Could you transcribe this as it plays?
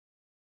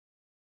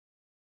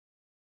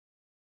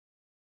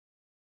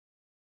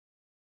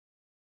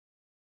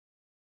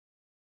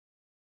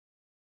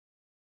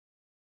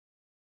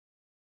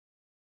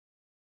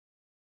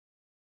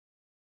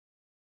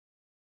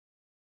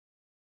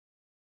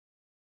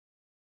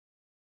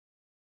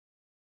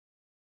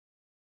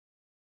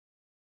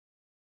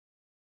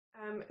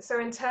So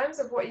in terms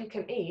of what you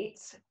can eat,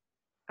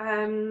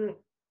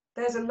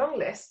 there's a long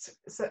list.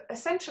 So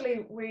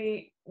essentially,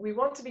 we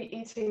want to be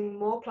eating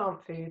more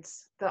plant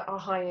foods that are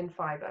high in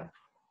fiber.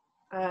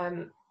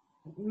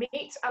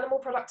 Meat, animal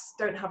products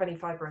don't have any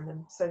fiber in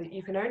them, so that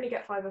you can only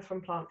get fiber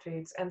from plant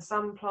foods, and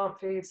some plant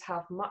foods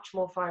have much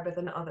more fiber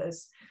than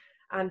others.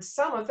 And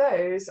some of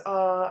those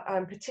are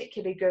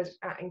particularly good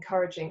at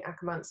encouraging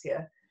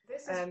akkermansia.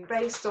 This is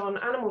based on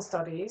animal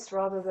studies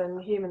rather than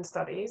human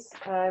studies,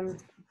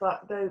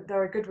 but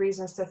there are good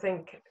reasons to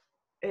think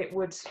it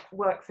would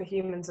work for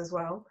humans as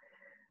well.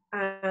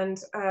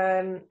 And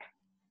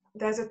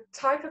there's a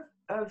type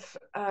of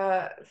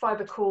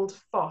fiber called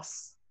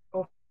FOS,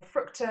 or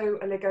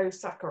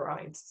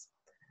fructooligosaccharides,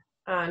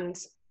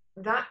 and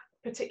that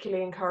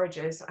particularly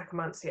encourages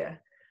akkermansia,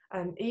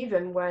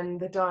 even when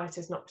the diet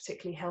is not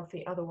particularly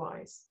healthy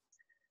otherwise.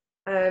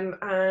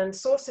 And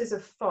sources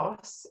of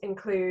FOS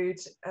include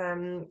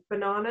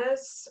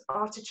bananas,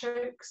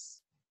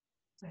 artichokes,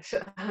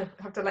 I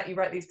have to let you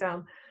write these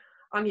down,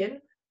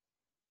 onion,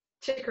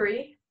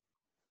 chicory,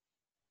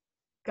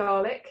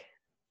 garlic,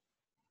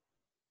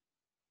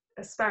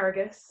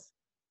 asparagus,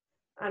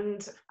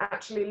 and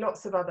actually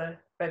lots of other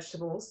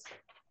vegetables.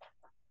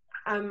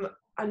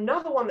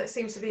 Another one that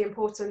seems to be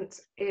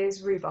important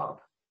is rhubarb.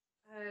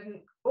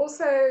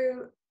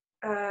 Also,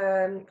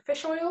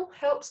 fish oil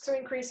helps to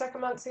increase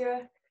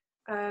akkermansia,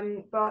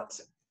 but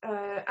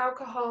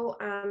alcohol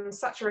and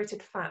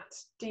saturated fat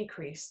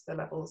decrease the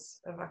levels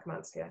of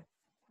akkermansia.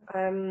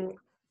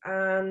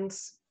 And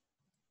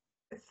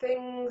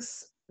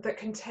things that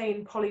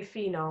contain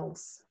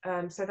polyphenols,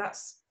 so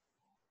that's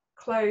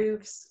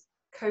cloves,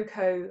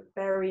 cocoa,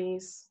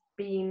 berries,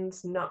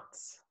 beans,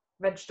 nuts,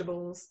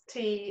 vegetables,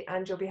 tea,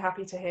 and you'll be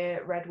happy to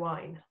hear red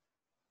wine.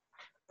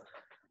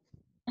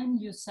 And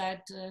you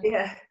said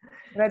yeah,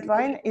 red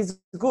wine is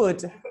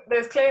good.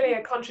 There's clearly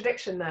a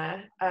contradiction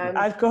there.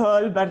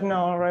 Alcohol, but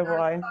no red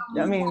wine.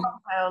 I mean,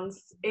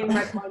 compounds in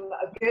red wine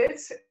that are good,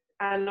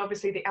 and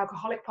obviously the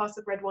alcoholic part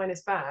of red wine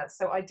is bad.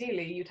 So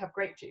ideally, you'd have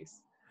grape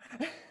juice.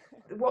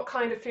 What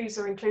kind of foods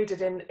are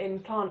included in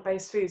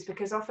plant-based foods?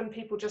 Because often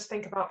people just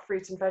think about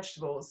fruit and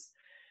vegetables,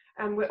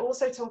 and we're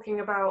also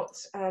talking about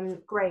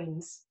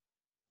grains.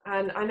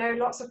 And I know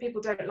lots of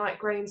people don't like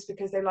grains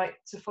because they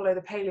like to follow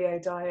the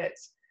paleo diet.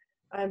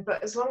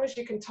 But as long as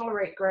you can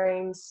tolerate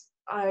grains,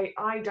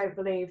 I don't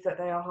believe that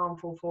they are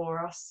harmful for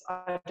us.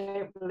 I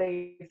don't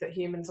believe that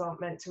humans aren't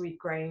meant to eat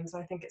grains.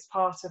 I think it's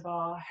part of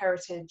our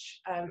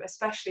heritage,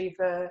 especially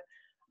for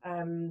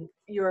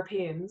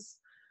Europeans.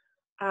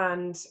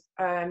 And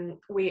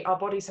our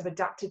bodies have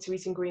adapted to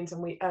eating grains,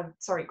 and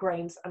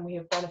grains, and we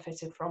have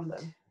benefited from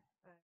them.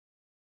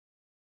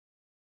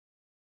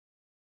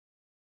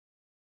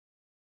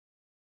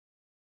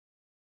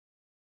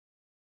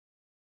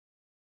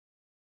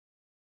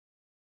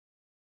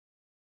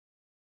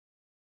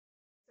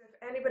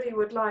 If anybody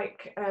would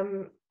like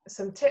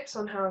some tips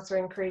on how to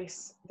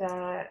increase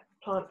their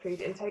plant food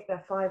intake,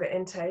 their fiber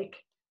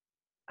intake,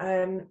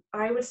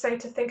 I would say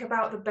to think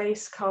about the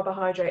base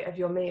carbohydrate of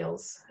your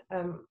meals.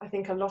 I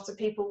think a lot of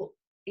people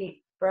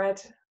eat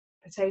bread,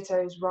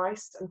 potatoes,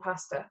 rice, and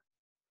pasta,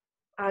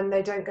 and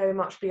they don't go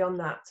much beyond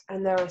that.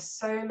 And there are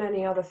so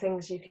many other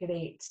things you could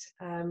eat: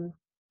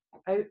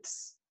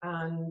 oats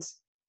and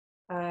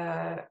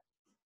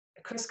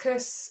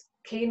couscous,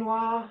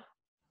 quinoa,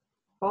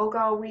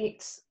 bulgur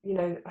wheat,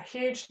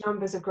 huge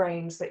numbers of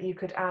grains that you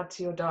could add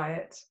to your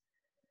diet.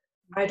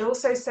 I'd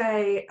also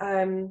say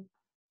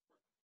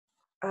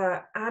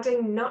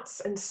adding nuts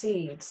and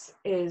seeds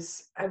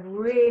is a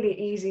really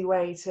easy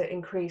way to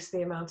increase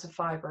the amount of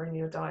fiber in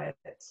your diet.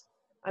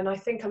 And I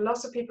think a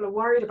lot of people are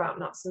worried about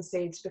nuts and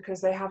seeds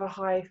because they have a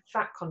high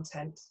fat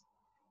content.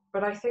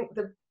 But I think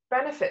the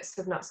benefits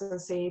of nuts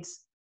and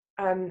seeds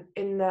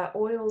in their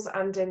oils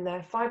and in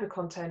their fiber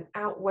content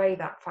outweigh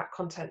that fat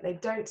content. They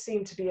don't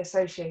seem to be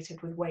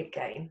associated with weight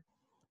gain.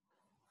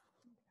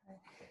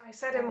 I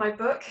said in my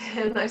book,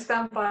 and I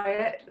stand by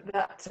it,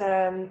 that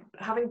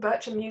having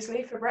bircher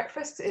muesli for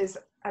breakfast is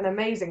an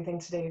amazing thing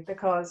to do,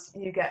 because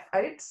you get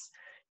oats,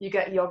 you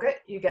get yogurt,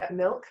 you get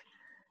milk,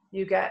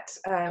 you get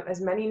as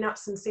many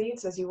nuts and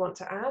seeds as you want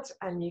to add,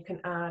 and you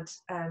can add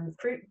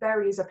fruit.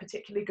 Berries are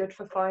particularly good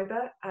for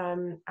fiber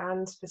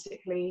and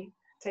particularly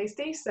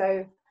tasty.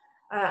 So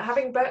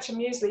having bircher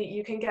muesli,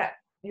 you can get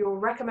your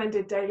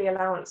recommended daily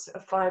allowance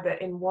of fiber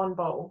in one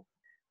bowl,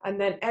 and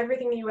then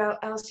everything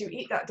else you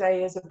eat that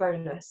day is a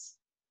bonus.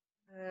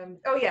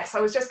 Oh yes,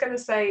 I was just going to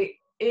say,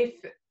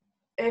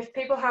 if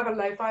people have a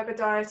low fiber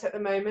diet at the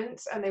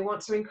moment and they want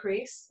to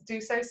increase,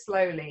 do so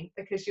slowly,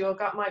 because your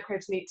gut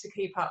microbes need to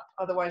keep up,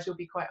 otherwise you'll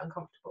be quite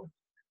uncomfortable.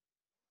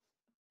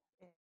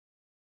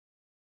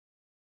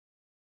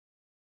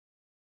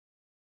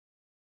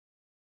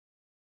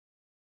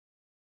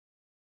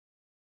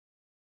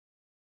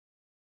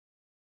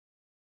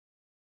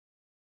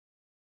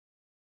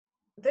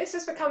 This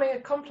is becoming a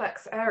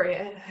complex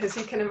area, as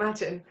you can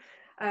imagine.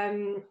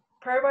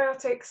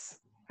 Probiotics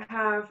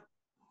have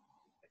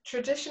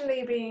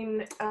traditionally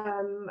been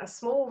a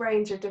small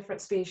range of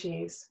different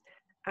species,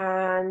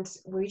 and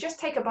we just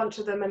take a bunch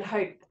of them and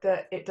hope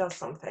that it does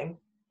something.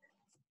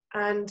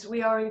 And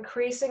we are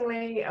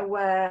increasingly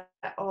aware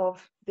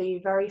of the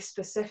very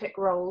specific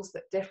roles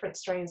that different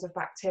strains of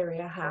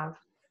bacteria have,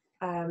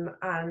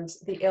 and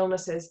the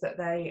illnesses that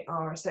they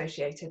are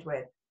associated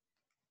with.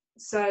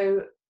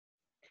 So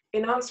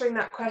in answering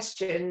that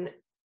question,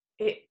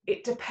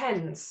 it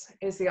depends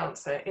is the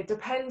answer. It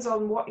depends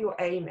on what your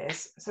aim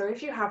is. So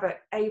if you have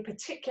a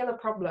particular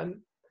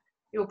problem,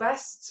 your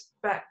best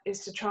bet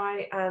is to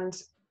try and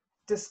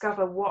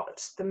discover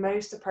what the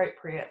most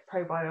appropriate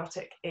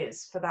probiotic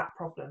is for that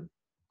problem.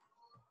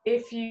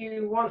 If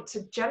you want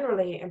to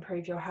generally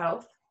improve your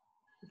health,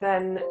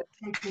 then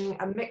taking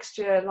a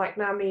mixture like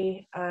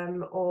NAMI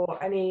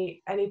or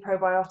any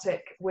probiotic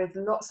with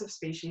lots of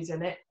species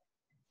in it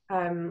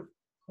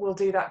will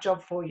do that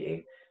job for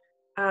you.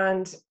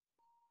 And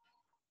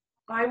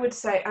I would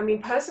say, I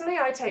mean, personally,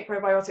 I take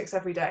probiotics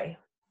every day,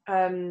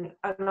 and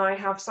I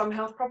have some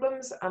health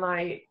problems, and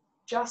I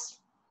just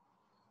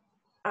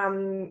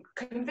am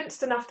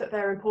convinced enough that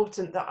they're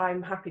important that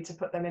I'm happy to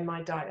put them in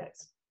my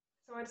diet.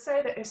 So I'd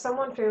say that if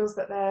someone feels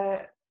that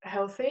they're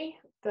healthy,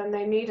 then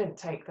they needn't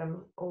take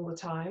them all the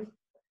time,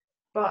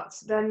 but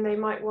then they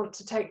might want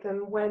to take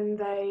them when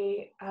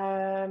they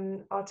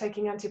are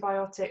taking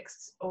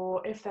antibiotics,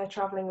 or if they're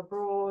traveling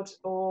abroad,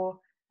 or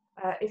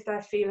if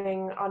they're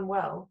feeling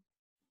unwell.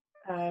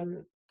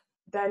 Then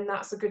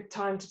that's a good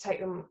time to take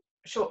them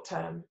short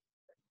term.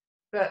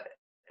 But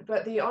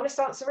the honest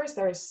answer is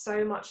there is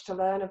so much to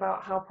learn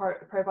about how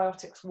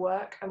probiotics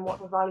work and what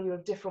the value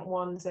of different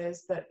ones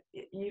is, that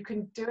you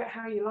can do it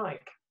how you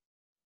like.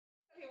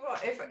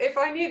 What, if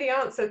I knew the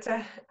answer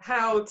to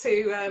how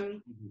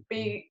to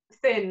be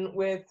thin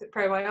with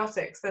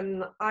probiotics,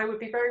 then I would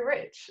be very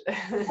rich.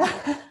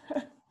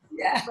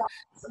 Yeah.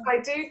 But I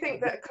do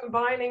think that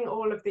combining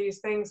all of these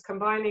things,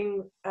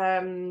 combining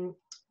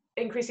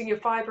increasing your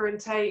fiber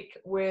intake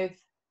with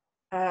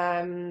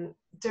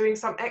doing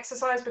some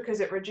exercise because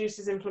it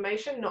reduces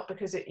inflammation, not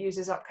because it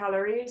uses up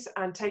calories,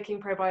 and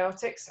taking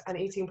probiotics and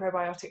eating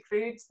probiotic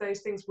foods, those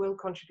things will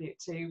contribute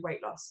to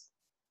weight loss.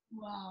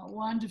 Wow,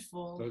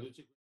 wonderful.